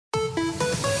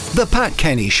The Pat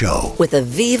Kenny Show with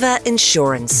Aviva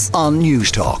Insurance on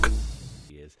Newstalk.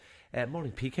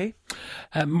 Morning, PK.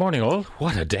 Morning, all.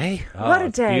 What a day. What a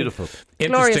day. Beautiful.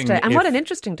 Glorious day. And what an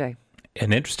interesting day.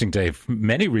 An interesting day for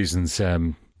many reasons.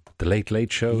 The Late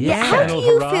Late Show. Yeah. How do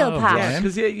you feel, Pat? Yeah,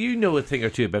 because you know a thing or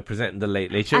two about presenting the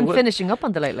Late Late Show. And finishing up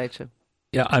on the Late Late Show.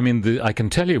 Yeah, I mean, I can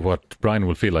tell you what Brian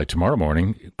will feel like tomorrow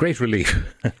morning. Great relief.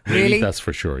 Really? That's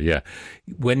for sure, yeah.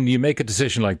 When you make a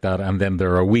decision like that and then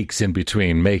there are weeks in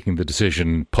between making the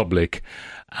decision public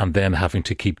and then having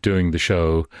to keep doing the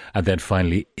show and then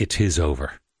finally it is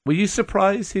over. Were you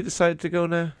surprised he decided to go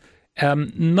now?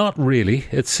 Not really.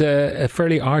 It's a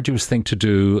fairly arduous thing to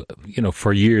do,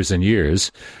 for years and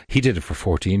years. He did it for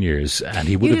 14 years, and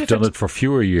he would have done it for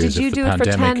fewer years if the pandemic. Did you do it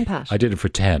for 10, Pat? I did it for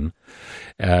 10.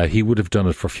 He would have done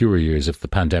it for fewer years if the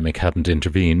pandemic hadn't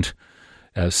intervened.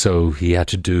 So he had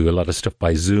to do a lot of stuff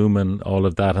by Zoom and all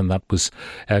of that, and that was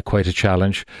quite a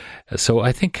challenge. So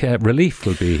I think relief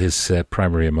will be his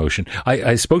primary emotion.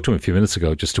 I spoke to him a few minutes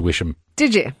ago just to wish him.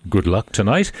 Did you? Good luck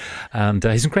tonight, and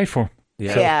he's in great form.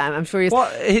 Yeah, I'm sure he's...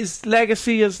 What his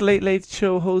legacy as Late Late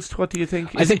Show host, what do you think?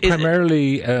 I think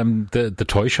primarily the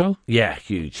toy show. Yeah,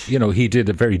 huge. He did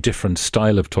a very different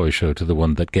style of toy show to the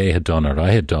one that Gay had done or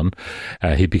I had done.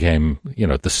 He became,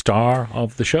 the star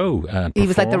of the show. He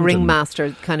was like the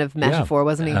ringmaster kind of metaphor,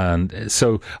 wasn't he? And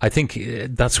so I think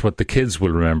that's what the kids will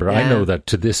remember. Yeah. I know that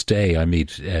to this day I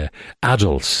meet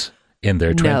adults in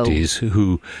their 20s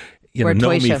who... know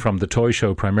me from the toy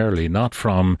show primarily, not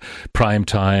from prime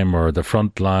time or the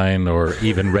front line or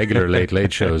even regular Late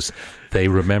Late shows. They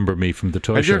remember me from the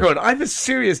toy show. And you're going, I'm a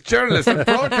serious journalist and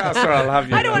broadcaster, I'll have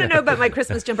you. I don't want to know about my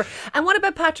Christmas jumper. And what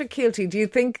about Patrick Keelty? Do you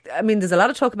think, there's a lot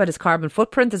of talk about his carbon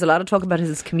footprint, there's a lot of talk about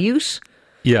his commute.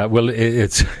 Yeah, well,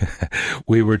 it's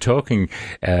we were talking,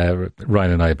 Ryan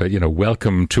and I, about,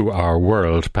 welcome to our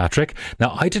world, Patrick.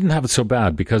 Now, I didn't have it so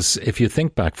bad because if you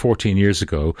think back 14 years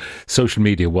ago, social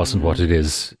media wasn't what it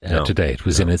is today. It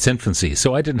was in its infancy.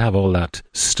 So I didn't have all that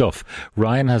stuff.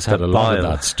 Ryan has had a lot of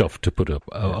that stuff to put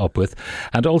up with.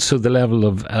 And also the level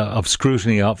of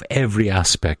scrutiny of every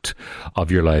aspect of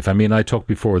your life. I talked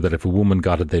before that if a woman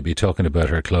got it, they'd be talking about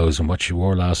her clothes and what she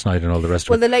wore last night and all the rest of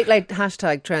it. Well, the Late Late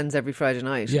hashtag trends every Friday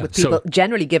night. With people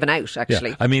generally given out,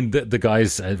 actually. Yeah. The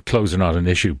guys' clothes are not an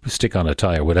issue. Stick on a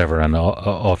tie or whatever and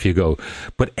off you go.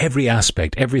 But every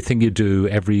aspect, everything you do,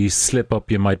 every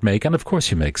slip-up you might make, and of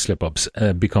course you make slip-ups,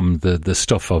 become the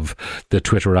stuff of the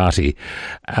Twitterati.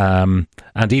 And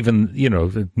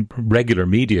even, regular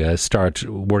media start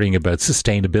worrying about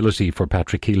sustainability for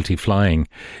Patrick Keelty flying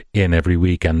in every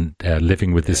week and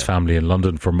living with his family in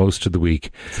London for most of the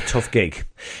week. It's a tough gig.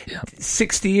 Yeah.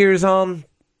 60 years on,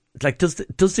 does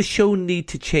the show need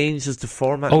to change? Does the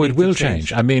format it will change.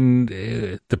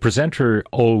 The presenter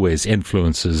always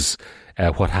influences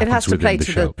what happens within the show. It has to play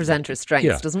to the presenter's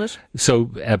strengths, doesn't it? So,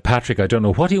 Patrick, I don't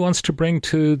know what he wants to bring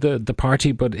to the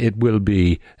party, but it will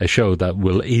be a show that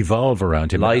will evolve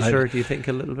around him. Lighter, do you think,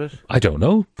 a little bit? I don't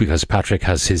know, because Patrick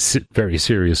has his very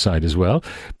serious side as well.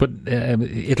 But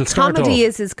it'll start off... Comedy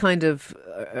is his kind of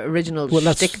original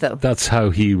shtick, though. That's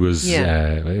how he was,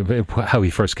 how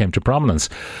he first came to prominence.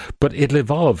 But it'll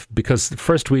evolve, because the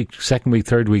first week, second week,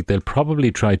 third week, they'll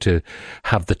probably try to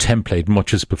have the template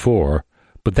much as before.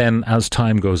 But then as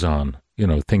time goes on,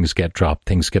 things get dropped,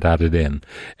 things get added in,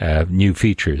 new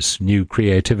features, new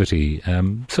creativity.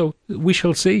 So we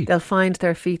shall see. They'll find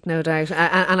their feet, no doubt.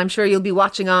 And I'm sure you'll be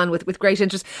watching on with great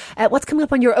interest. What's coming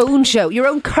up on your own show, your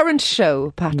own current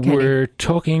show, Pat Kenny? We're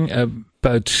talking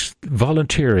about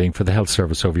volunteering for the health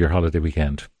service over your holiday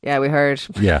weekend. Yeah, we heard.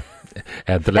 Yeah.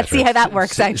 The letter. Let's see how that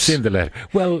works out. Seen the letter.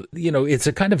 Well, it's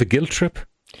a kind of a guilt trip.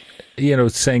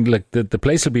 Saying, look, the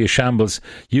place will be a shambles.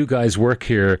 You guys work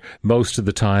here most of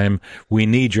the time. We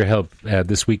need your help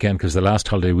this weekend because the last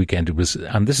holiday weekend it was,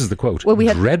 and this is the quote,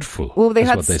 dreadful. Well, they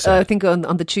had, what they said. I think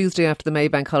on the Tuesday after the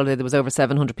Maybank holiday, there was over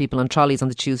 700 people on trolleys on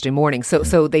the Tuesday morning.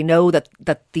 So they know that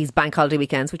these bank holiday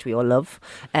weekends, which we all love,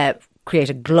 create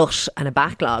a glut and a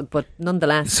backlog, but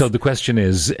nonetheless. So the question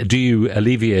is, do you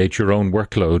alleviate your own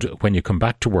workload when you come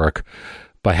back to work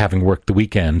by having worked the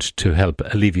weekend to help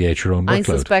alleviate your own workload? I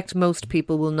suspect most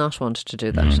people will not want to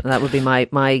do that. And that would be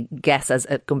my guess, as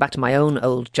going back to my own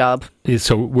old job.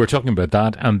 So we're talking about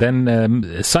that. And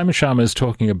then Simon Sharma is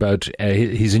talking about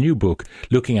his new book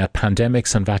looking at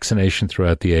pandemics and vaccination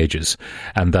throughout the ages,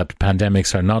 and that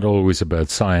pandemics are not always about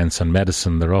science and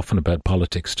medicine. They're often about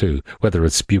politics too, whether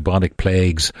it's bubonic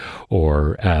plagues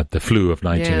or the flu of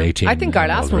 1918. I think our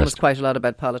last one was quite a lot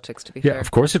about politics, to be fair. Yeah,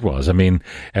 of course it was.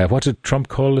 What did Trump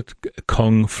call it?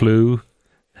 Kung flu.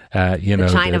 the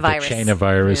China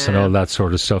virus and all that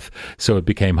sort of stuff. So it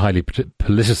became highly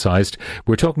politicised.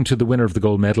 We're talking to the winner of the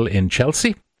gold medal in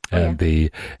Chelsea. The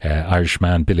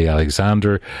Irishman Billy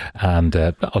Alexander, and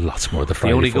lots more. The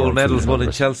only gold medals won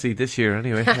in Chelsea this year,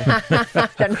 anyway.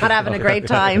 They're not having a great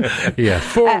time.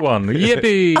 4-1.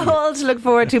 Yippee! All to look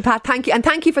forward to, Pat. Thank you, and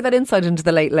thank you for that insight into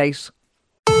the late.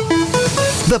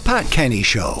 The Pat Kenny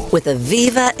Show with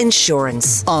Aviva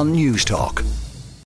Insurance on Newstalk.